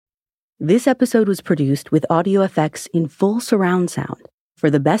This episode was produced with audio effects in full surround sound. For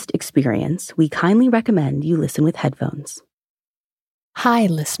the best experience, we kindly recommend you listen with headphones. Hi,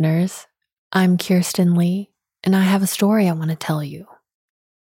 listeners. I'm Kirsten Lee, and I have a story I want to tell you.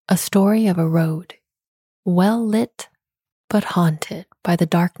 A story of a road, well lit, but haunted by the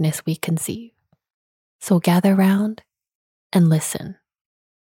darkness we conceive. So gather round and listen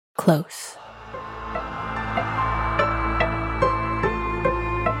close.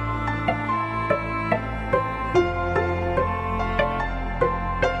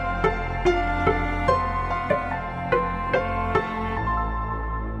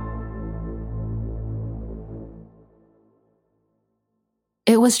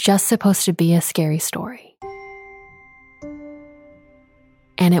 It was just supposed to be a scary story.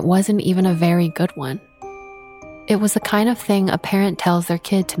 And it wasn't even a very good one. It was the kind of thing a parent tells their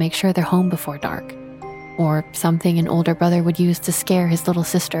kid to make sure they're home before dark, or something an older brother would use to scare his little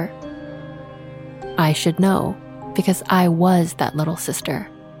sister. I should know, because I was that little sister.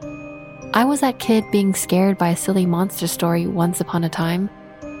 I was that kid being scared by a silly monster story once upon a time.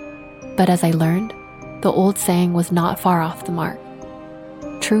 But as I learned, the old saying was not far off the mark.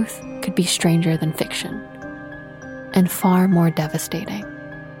 Truth could be stranger than fiction, and far more devastating.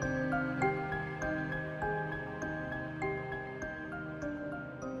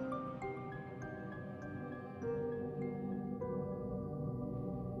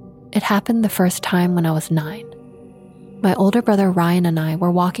 It happened the first time when I was 9. My older brother Ryan and I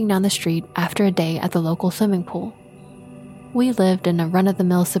were walking down the street after a day at the local swimming pool. We lived in a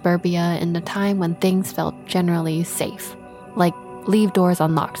run-of-the-mill suburbia in a time when things felt generally safe, like leave doors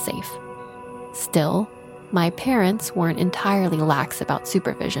unlocked safe. Still, my parents weren't entirely lax about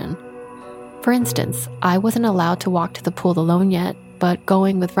supervision. For instance, I wasn't allowed to walk to the pool alone yet, but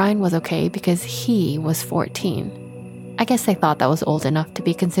going with Ryan was okay because he was 14. I guess they thought that was old enough to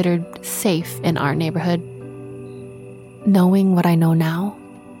be considered safe in our neighborhood. Knowing what I know now,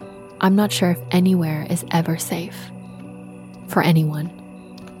 I'm not sure if anywhere is ever safe. For anyone.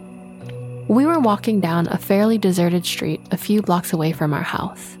 We were walking down a fairly deserted street a few blocks away from our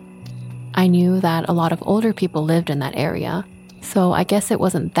house. I knew that a lot of older people lived in that area, so I guess it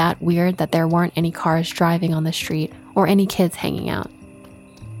wasn't that weird that there weren't any cars driving on the street or any kids hanging out.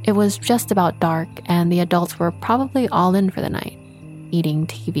 It was just about dark, and the adults were probably all in for the night, eating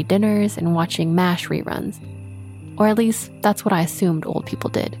TV dinners and watching MASH reruns. Or at least that's what I assumed old people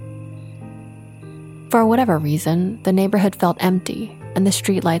did. For whatever reason, the neighborhood felt empty, and the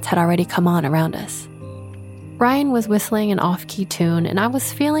streetlights had already come on around us. Ryan was whistling an off-key tune, and I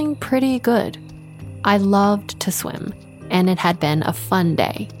was feeling pretty good. I loved to swim, and it had been a fun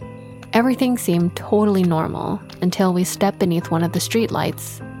day. Everything seemed totally normal until we stepped beneath one of the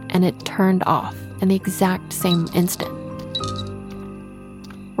streetlights, and it turned off in the exact same instant.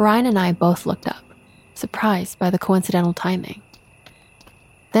 Ryan and I both looked up, surprised by the coincidental timing.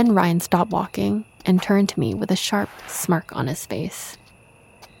 Then Ryan stopped walking and turned to me with a sharp smirk on his face.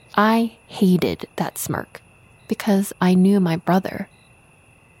 I hated that smirk because I knew my brother.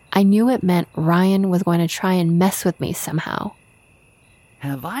 I knew it meant Ryan was going to try and mess with me somehow.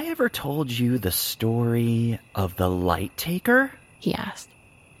 Have I ever told you the story of the light taker? He asked.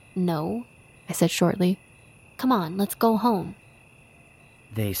 No, I said shortly. Come on, let's go home.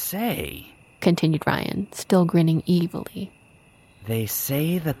 They say, continued Ryan, still grinning evilly. They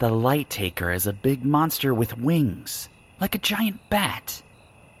say that the light taker is a big monster with wings, like a giant bat.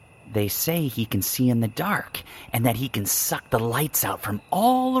 They say he can see in the dark, and that he can suck the lights out from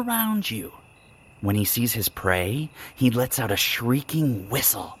all around you. When he sees his prey, he lets out a shrieking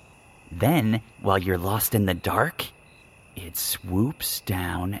whistle. Then, while you're lost in the dark, it swoops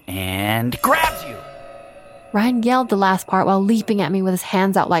down and grabs you. Ryan yelled the last part while leaping at me with his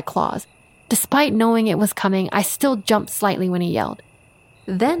hands out like claws. Despite knowing it was coming, I still jumped slightly when he yelled.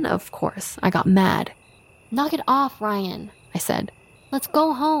 Then, of course, I got mad. Knock it off, Ryan, I said. Let's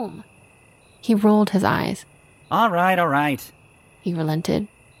go home. He rolled his eyes. All right, he relented.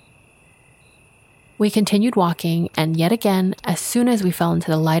 We continued walking, and yet again, as soon as we fell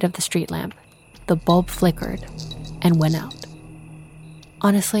into the light of the street lamp, the bulb flickered and went out.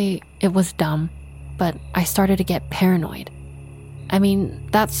 Honestly, it was dumb, but I started to get paranoid. I mean,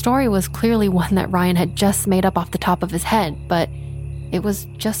 that story was clearly one that Ryan had just made up off the top of his head, but it was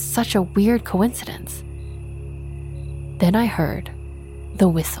just such a weird coincidence. Then I heard the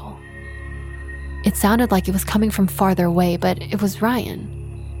whistle. It sounded like it was coming from farther away, but it was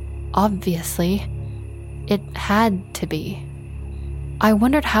Ryan. Obviously, it had to be. I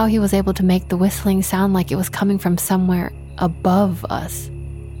wondered how he was able to make the whistling sound like it was coming from somewhere above us.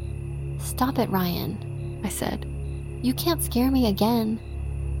 Stop it, Ryan, I said. You can't scare me again.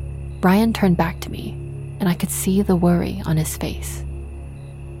 Ryan turned back to me, and I could see the worry on his face.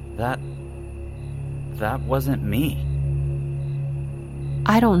 That wasn't me.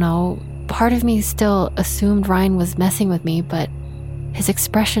 I don't know. Part of me still assumed Ryan was messing with me, but his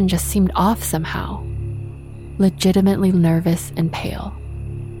expression just seemed off somehow. Legitimately nervous and pale.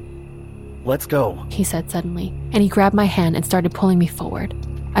 Let's go, he said suddenly, and he grabbed my hand and started pulling me forward.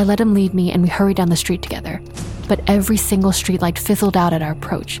 I let him lead me and we hurried down the street together. But every single streetlight fizzled out at our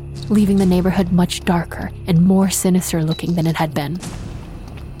approach, leaving the neighborhood much darker and more sinister looking than it had been.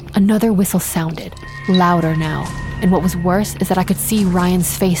 Another whistle sounded, louder now, and what was worse is that I could see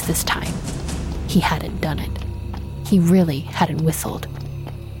Ryan's face this time. He hadn't done it. He really hadn't whistled.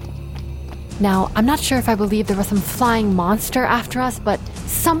 Now, I'm not sure if I believe there was some flying monster after us, but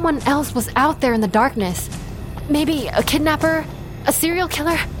someone else was out there in the darkness. Maybe a kidnapper? A serial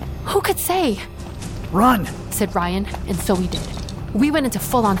killer? Who could say? Run, said Ryan, and so we did. We went into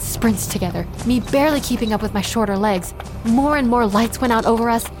full-on sprints together, me barely keeping up with my shorter legs. More and more lights went out over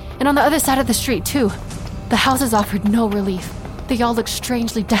us, and on the other side of the street, too. The houses offered no relief. They all looked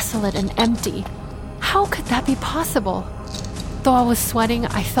strangely desolate and empty. How could that be possible? Though I was sweating,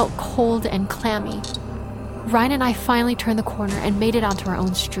 I felt cold and clammy. Ryan and I finally turned the corner and made it onto our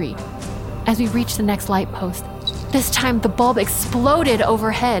own street. As we reached the next light post, this time the bulb exploded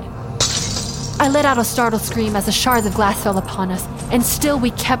overhead. I let out a startled scream as the shards of glass fell upon us, and still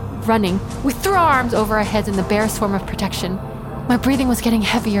we kept running. We threw our arms over our heads in the barest form of protection. My breathing was getting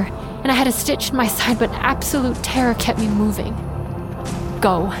heavier, and I had a stitch in my side, but absolute terror kept me moving.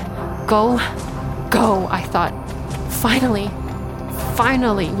 Go, go, go, I thought. Finally,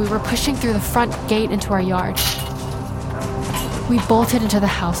 we were pushing through the front gate into our yard. We bolted into the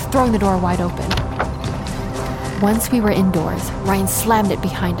house, throwing the door wide open. Once we were indoors, Ryan slammed it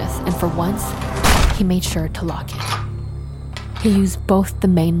behind us, and for once, he made sure to lock it. He used both the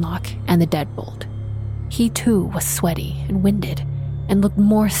main lock and the deadbolt. He too was sweaty and winded, and looked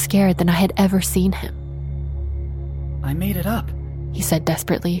more scared than I had ever seen him. I made it up, he said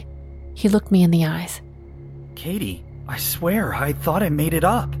desperately. He looked me in the eyes. Katie, I swear, I thought I made it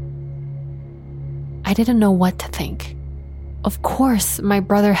up. I didn't know what to think. Of course, my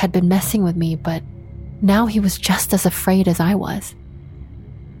brother had been messing with me, but now he was just as afraid as I was.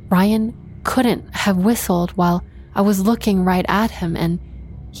 Ryan couldn't have whistled while I was looking right at him, and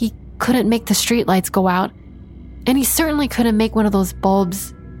he couldn't make the streetlights go out, and he certainly couldn't make one of those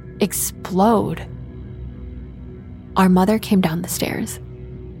bulbs explode. Our mother came down the stairs.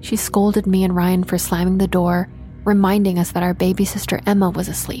 She scolded me and Ryan for slamming the door, reminding us that our baby sister Emma was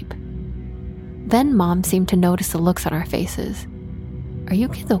asleep. Then Mom seemed to notice the looks on our faces. "Are you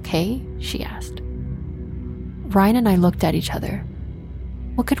kids okay?" she asked. Ryan and I looked at each other.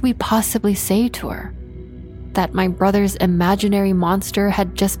 What could we possibly say to her? That my brother's imaginary monster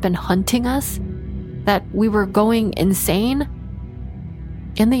had just been hunting us? That we were going insane?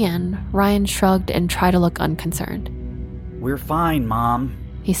 In the end, Ryan shrugged and tried to look unconcerned. "We're fine, Mom,"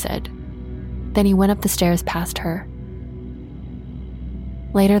 he said. Then he went up the stairs past her.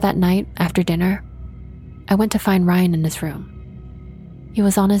 Later that night, after dinner, I went to find Ryan in his room. He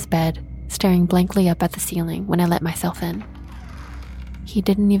was on his bed, staring blankly up at the ceiling when I let myself in. He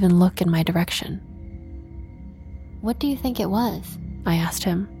didn't even look in my direction. "What do you think it was?" I asked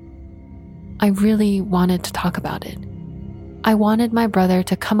him. I really wanted to talk about it. I wanted my brother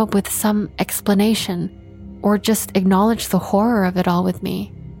to come up with some explanation or just acknowledge the horror of it all with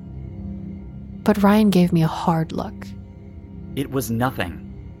me. But Ryan gave me a hard look. "It was nothing."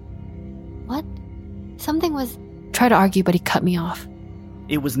 "What? Something was..." Tried to argue, but he cut me off.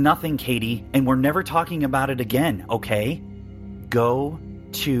 "It was nothing, Katie, and we're never talking about it again, okay? Go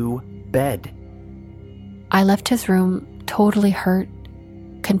to bed." I left his room totally hurt,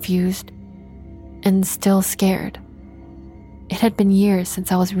 confused, and still scared. It had been years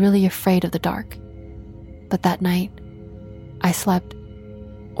since I was really afraid of the dark. But that night, I slept,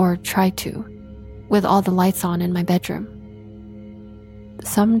 or tried to, with all the lights on in my bedroom.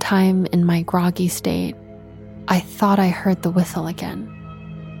 Sometime in my groggy state, I thought I heard the whistle again,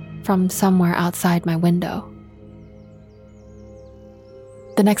 from somewhere outside my window.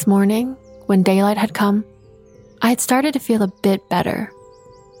 The next morning, when daylight had come, I had started to feel a bit better.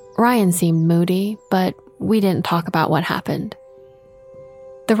 Ryan seemed moody, but we didn't talk about what happened.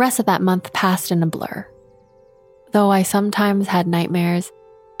 The rest of that month passed in a blur. Though I sometimes had nightmares,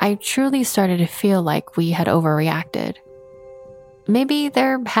 I truly started to feel like we had overreacted. Maybe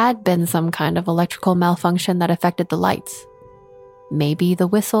there had been some kind of electrical malfunction that affected the lights. Maybe the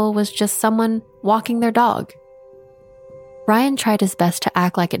whistle was just someone walking their dog. Ryan tried his best to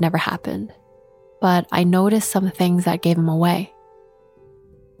act like it never happened, but I noticed some things that gave him away.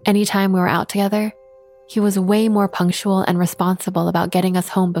 Anytime we were out together, he was way more punctual and responsible about getting us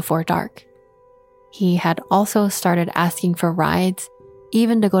home before dark. He had also started asking for rides,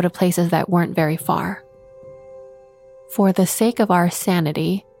 even to go to places that weren't very far. For the sake of our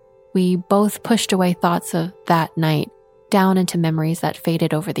sanity, we both pushed away thoughts of that night down into memories that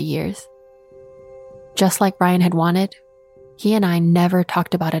faded over the years. Just like Ryan had wanted, he and I never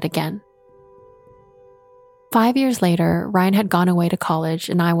talked about it again. 5 years later, Ryan had gone away to college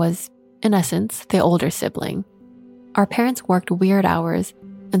and I was, in essence, the older sibling. Our parents worked weird hours,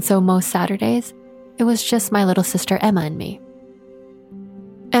 and so most Saturdays, it was just my little sister Emma and me.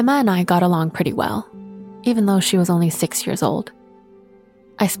 Emma and I got along pretty well, even though she was only 6 years old.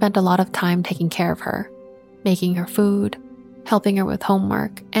 I spent a lot of time taking care of her, making her food, helping her with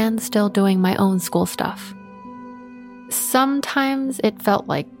homework, and still doing my own school stuff. Sometimes it felt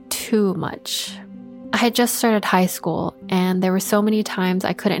like too much. I had just started high school, and there were so many times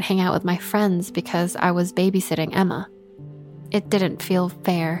I couldn't hang out with my friends because I was babysitting Emma. It didn't feel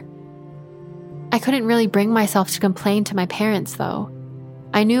fair. I couldn't really bring myself to complain to my parents, though.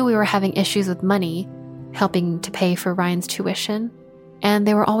 I knew we were having issues with money, helping to pay for Ryan's tuition, and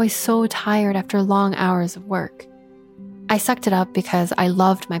they were always so tired after long hours of work. I sucked it up because I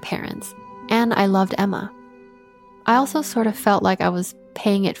loved my parents, and I loved Emma. I also sort of felt like I was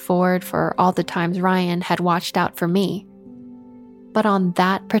paying it forward for all the times Ryan had watched out for me. But on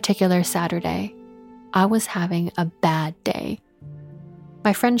that particular Saturday, I was having a bad day.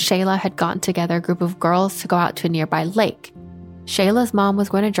 My friend Shayla had gotten together a group of girls to go out to a nearby lake. Shayla's mom was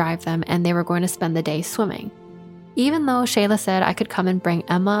going to drive them and they were going to spend the day swimming. Even though Shayla said I could come and bring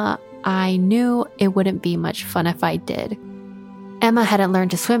Emma, I knew it wouldn't be much fun if I did. Emma hadn't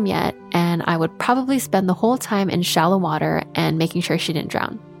learned to swim yet, and I would probably spend the whole time in shallow water and making sure she didn't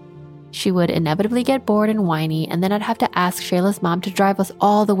drown. She would inevitably get bored and whiny, and then I'd have to ask Shayla's mom to drive us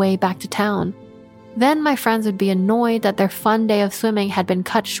all the way back to town. Then my friends would be annoyed that their fun day of swimming had been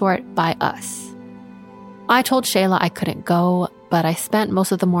cut short by us. I told Shayla I couldn't go, but I spent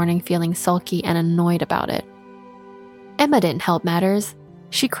most of the morning feeling sulky and annoyed about it. Emma didn't help matters.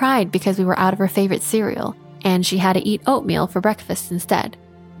 She cried because we were out of her favorite cereal, and she had to eat oatmeal for breakfast instead.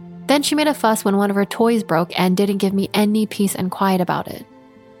 Then she made a fuss when one of her toys broke and didn't give me any peace and quiet about it.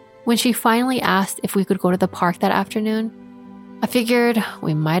 When she finally asked if we could go to the park that afternoon, I figured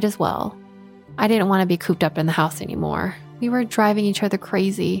we might as well. I didn't want to be cooped up in the house anymore. We were driving each other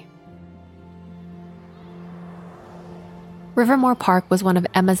crazy. Rivermore Park was one of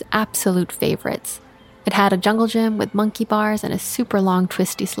Emma's absolute favorites. It had a jungle gym with monkey bars and a super long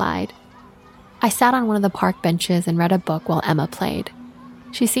twisty slide. I sat on one of the park benches and read a book while Emma played.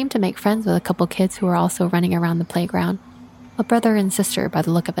 She seemed to make friends with a couple kids who were also running around the playground, a brother and sister by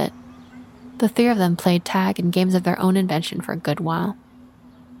the look of it. The three of them played tag and games of their own invention for a good while.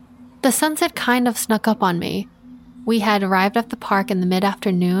 The sunset kind of snuck up on me. We had arrived at the park in the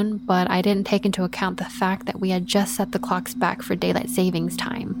mid-afternoon, but I didn't take into account the fact that we had just set the clocks back for daylight savings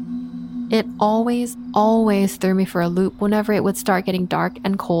time. It always threw me for a loop whenever it would start getting dark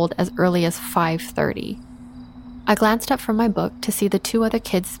and cold as early as 5:30. I glanced up from my book to see the two other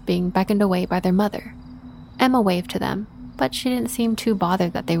kids being beckoned away by their mother. Emma waved to them, but she didn't seem too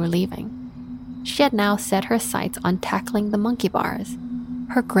bothered that they were leaving. She had now set her sights on tackling the monkey bars,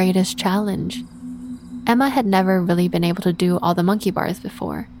 her greatest challenge. Emma had never really been able to do all the monkey bars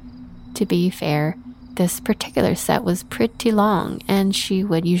before. To be fair, this particular set was pretty long, and she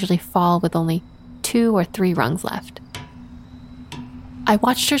would usually fall with only 2 or 3 rungs left. I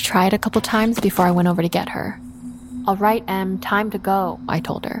watched her try it a couple times before I went over to get her. "All right, Em, time to go," I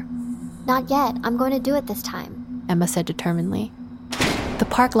told her. "Not yet. I'm going to do it this time," Emma said determinedly. The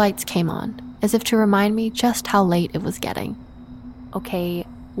park lights came on, as if to remind me just how late it was getting. "Okay,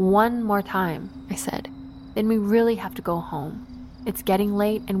 one more time," I said. "Then we really have to go home. It's getting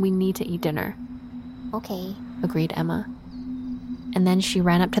late and we need to eat dinner." "Okay," agreed Emma. And then she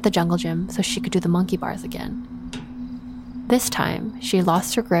ran up to the jungle gym so she could do the monkey bars again. This time, she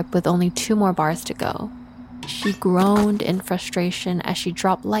lost her grip with only 2 more bars to go. She groaned in frustration as she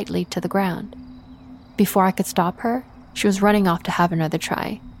dropped lightly to the ground. Before I could stop her, she was running off to have another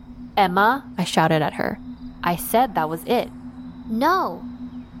try. "Emma," I shouted at her. "I said that was it." "No."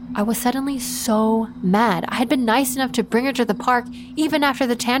 I was suddenly so mad. I had been nice enough to bring her to the park even after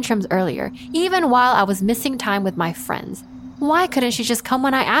the tantrums earlier, even while I was missing time with my friends. Why couldn't she just come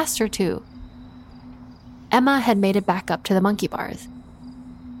when I asked her to? Emma had made it back up to the monkey bars.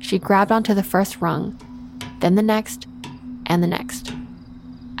 She grabbed onto the first rung, then the next, and the next.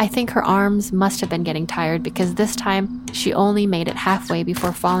 I think her arms must have been getting tired because this time she only made it halfway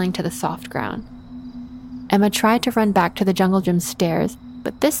before falling to the soft ground. Emma tried to run back to the jungle gym stairs,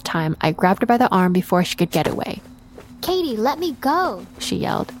 But this time, I grabbed her by the arm before she could get away. Katie, let me go, she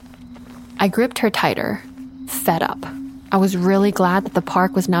yelled. I gripped her tighter, fed up. I was really glad that the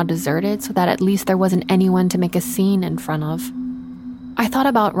park was now deserted so that at least there wasn't anyone to make a scene in front of. I thought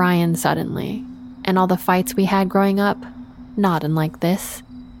about Ryan suddenly, and all the fights we had growing up, not unlike this.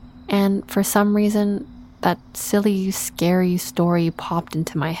 And for some reason, that silly, scary story popped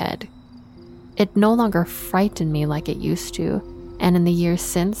into my head. It no longer frightened me like it used to, and in the years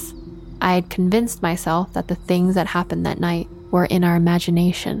since, I had convinced myself that the things that happened that night were in our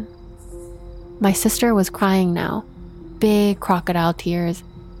imagination. My sister was crying now, big crocodile tears,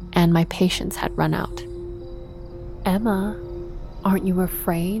 and my patience had run out. Emma, aren't you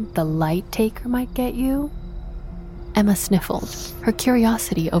afraid the light taker might get you? Emma sniffled, her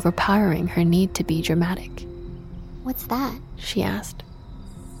curiosity overpowering her need to be dramatic. What's that? She asked.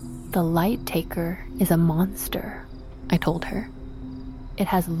 The light taker is a monster, I told her. It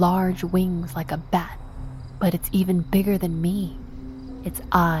has large wings like a bat, but it's even bigger than me. Its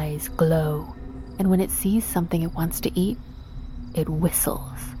eyes glow, and when it sees something it wants to eat, it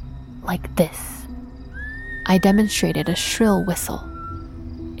whistles, like this. I demonstrated a shrill whistle.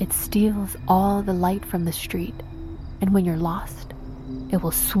 It steals all the light from the street, and when you're lost, it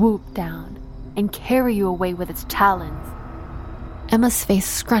will swoop down and carry you away with its talons. Emma's face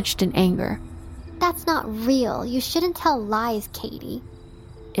scrunched in anger. That's not real. You shouldn't tell lies, Katie.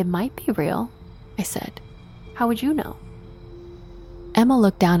 It might be real, I said. How would you know? Emma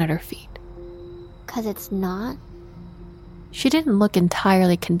looked down at her feet. 'Cause it's not? She didn't look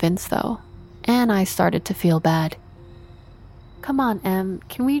entirely convinced, though, and I started to feel bad. Come on, Em,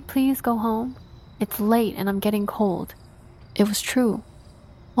 can we please go home? It's late and I'm getting cold. It was true.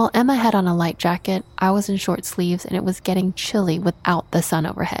 While Emma had on a light jacket, I was in short sleeves and it was getting chilly without the sun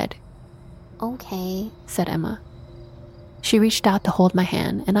overhead. Okay, said Emma. She reached out to hold my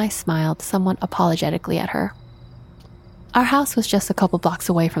hand and I smiled somewhat apologetically at her. Our house was just a couple blocks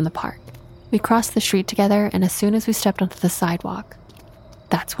away from the park. We crossed the street together, and as soon as we stepped onto the sidewalk,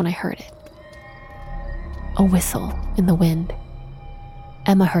 that's when I heard it. A whistle in the wind.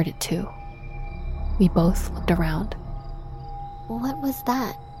 Emma heard it too. We both looked around. What was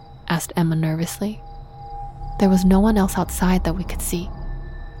that? Asked Emma nervously. There was no one else outside that we could see.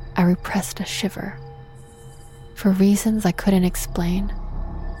 I repressed a shiver. For reasons I couldn't explain,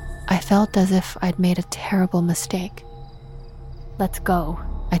 I felt as if I'd made a terrible mistake. Let's go,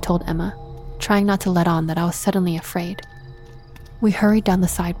 I told Emma, trying not to let on that I was suddenly afraid. We hurried down the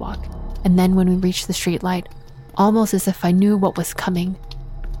sidewalk, and then when we reached the streetlight, almost as if I knew what was coming,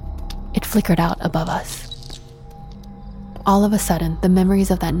 it flickered out above us. All of a sudden, the memories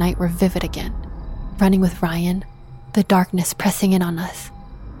of that night were vivid again. Running with Ryan, the darkness pressing in on us,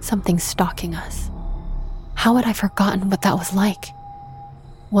 something stalking us. How had I forgotten what that was like?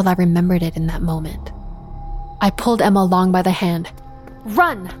 Well, I remembered it in that moment. I pulled Emma along by the hand.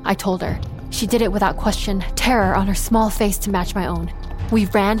 Run, I told her. She did it without question, terror on her small face to match my own. We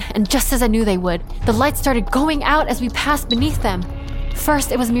ran, and just as I knew they would, the lights started going out as we passed beneath them.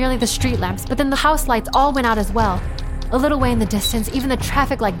 First, it was merely the street lamps, but then the house lights all went out as well. A little way in the distance, even the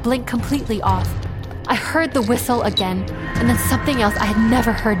traffic light blinked completely off. I heard the whistle again, and then something else I had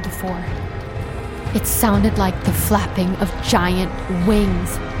never heard before. It sounded like the flapping of giant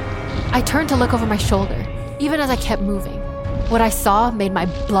wings. I turned to look over my shoulder, even as I kept moving. What I saw made my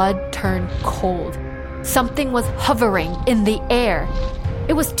blood turn cold. Something was hovering in the air.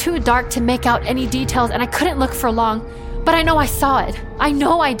 It was too dark to make out any details, and I couldn't look for long, but I know I saw it. I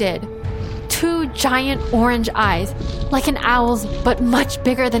know I did. 2 giant orange eyes, like an owl's, but much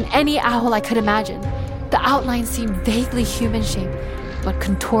bigger than any owl I could imagine. The outline seemed vaguely human-shaped, but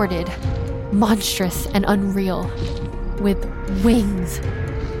contorted, monstrous and unreal, with wings.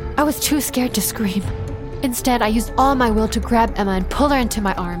 I was too scared to scream. Instead, I used all my will to grab Emma and pull her into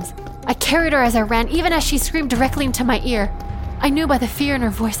my arms. I carried her as I ran, even as she screamed directly into my ear. I knew by the fear in her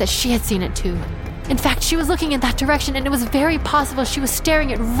voice that she had seen it too. In fact, she was looking in that direction, and it was very possible she was staring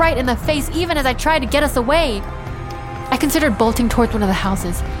it right in the face even as I tried to get us away. I considered bolting towards one of the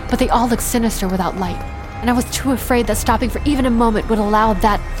houses, but they all looked sinister without light, and I was too afraid that stopping for even a moment would allow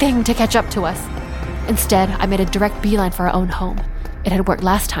that thing to catch up to us. Instead, I made a direct beeline for our own home. It had worked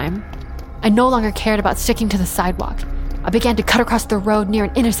last time. I no longer cared about sticking to the sidewalk. I began to cut across the road near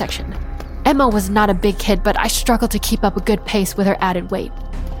an intersection. Emma was not a big kid, but I struggled to keep up a good pace with her added weight.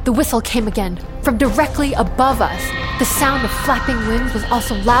 The whistle came again, from directly above us. The sound of flapping wings was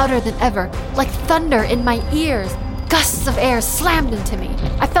also louder than ever, like thunder in my ears. Gusts of air slammed into me.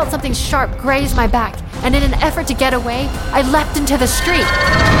 I felt something sharp graze my back, and in an effort to get away, I leapt into the street.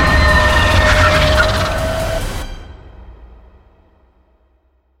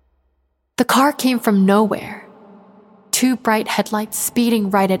 The car came from nowhere. 2 bright headlights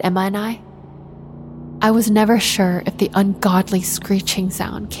speeding right at Emma and I. I was never sure if the ungodly screeching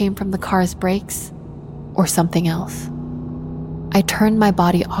sound came from the car's brakes or something else. I turned my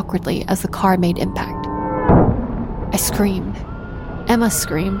body awkwardly as the car made impact. I screamed. Emma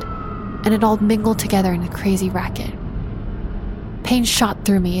screamed, and it all mingled together in a crazy racket. Pain shot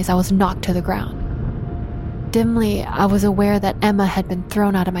through me as I was knocked to the ground. Dimly, I was aware that Emma had been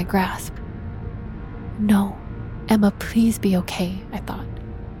thrown out of my grasp. No, Emma, please be okay, I thought,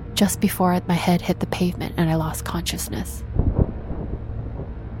 just before my head hit the pavement and I lost consciousness.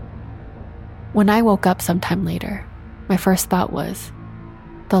 When I woke up sometime later, my first thought was,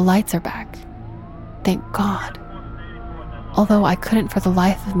 the lights are back. Thank God. Although I couldn't for the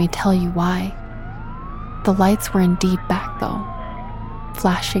life of me tell you why. The lights were indeed back though,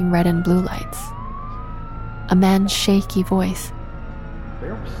 flashing red and blue lights. A man's shaky voice.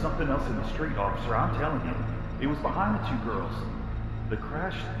 There was something else in the street, officer, I'm telling you. It was behind the 2 girls. The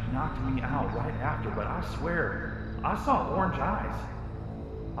crash knocked me out right after, but I swear, I saw orange eyes.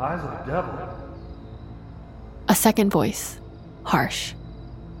 Eyes of the devil. A second voice, harsh.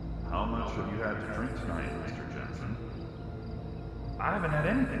 How much have you had to drink tonight, Mr. Jensen? I haven't had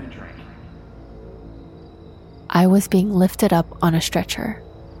anything to drink. I was being lifted up on a stretcher,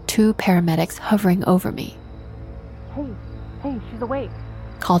 2 paramedics hovering over me. Hey, she's awake,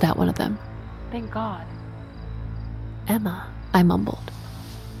 called out one of them. Thank God. Emma, I mumbled.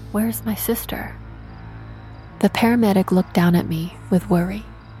 Where's my sister? The paramedic looked down at me with worry.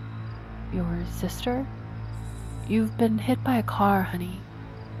 Your sister? You've been hit by a car, honey.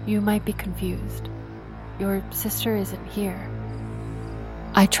 You might be confused. Your sister isn't here.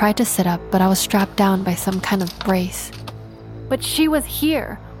 I tried to sit up, but I was strapped down by some kind of brace. But she was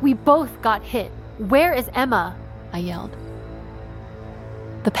here. We both got hit. Where is Emma? I yelled.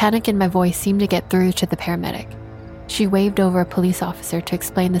 The panic in my voice seemed to get through to the paramedic. She waved over a police officer to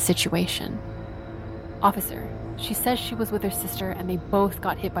explain the situation. Officer, she says she was with her sister and they both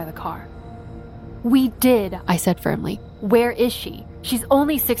got hit by the car. We did, I said firmly. Where is she? She's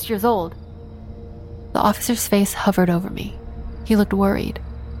only 6 years old. The officer's face hovered over me. He looked worried.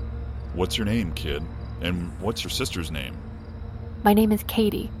 What's your name, kid? And what's your sister's name? My name is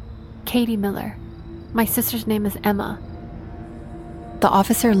Katie. Katie Miller. My sister's name is Emma. The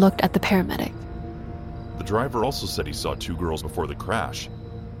officer looked at the paramedic. The driver also said he saw 2 girls before the crash,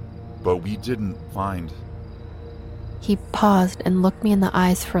 but we didn't find... He paused and looked me in the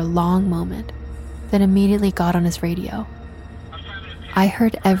eyes for a long moment, then immediately got on his radio. I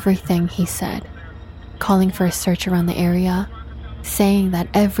heard everything he said, calling for a search around the area, saying that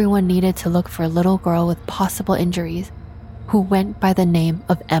everyone needed to look for a little girl with possible injuries who went by the name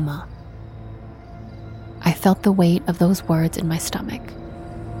of Emma. I felt the weight of those words in my stomach.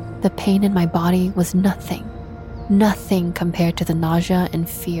 The pain in my body was nothing compared to the nausea and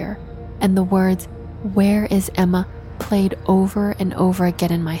fear, and the words, "Where is Emma?" played over and over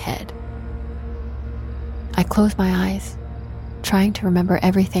again in my head. I closed my eyes, trying to remember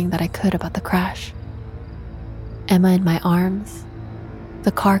everything that I could about the crash. Emma in my arms,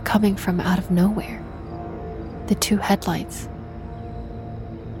 the car coming from out of nowhere, the 2 headlights.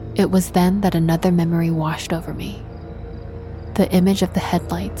 It was then that another memory washed over me. The image of the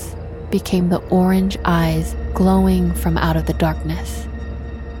headlights became the orange eyes glowing from out of the darkness.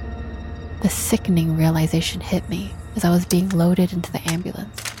 The sickening realization hit me as I was being loaded into the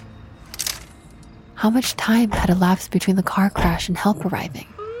ambulance. How much time had elapsed between the car crash and help arriving?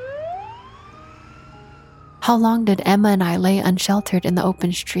 How long did Emma and I lay unsheltered in the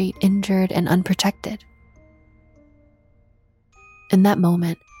open street, injured and unprotected? In that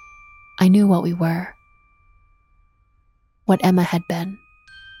moment, I knew what we were. What Emma had been.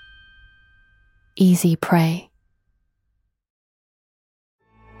 Easy prey.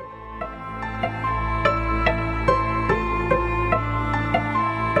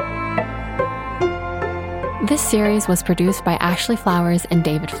 This series was produced by Ashley Flowers and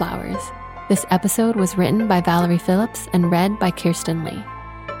David Flowers. This episode was written by Valerie Phillips and read by Kirsten Lee.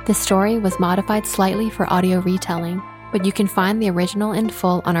 This story was modified slightly for audio retelling, but you can find the original in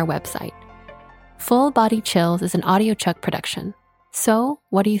full on our website. Full Body Chills is an Audio Chuck production. So,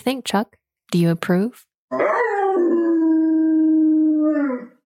 what do you think, Chuck? Do you approve?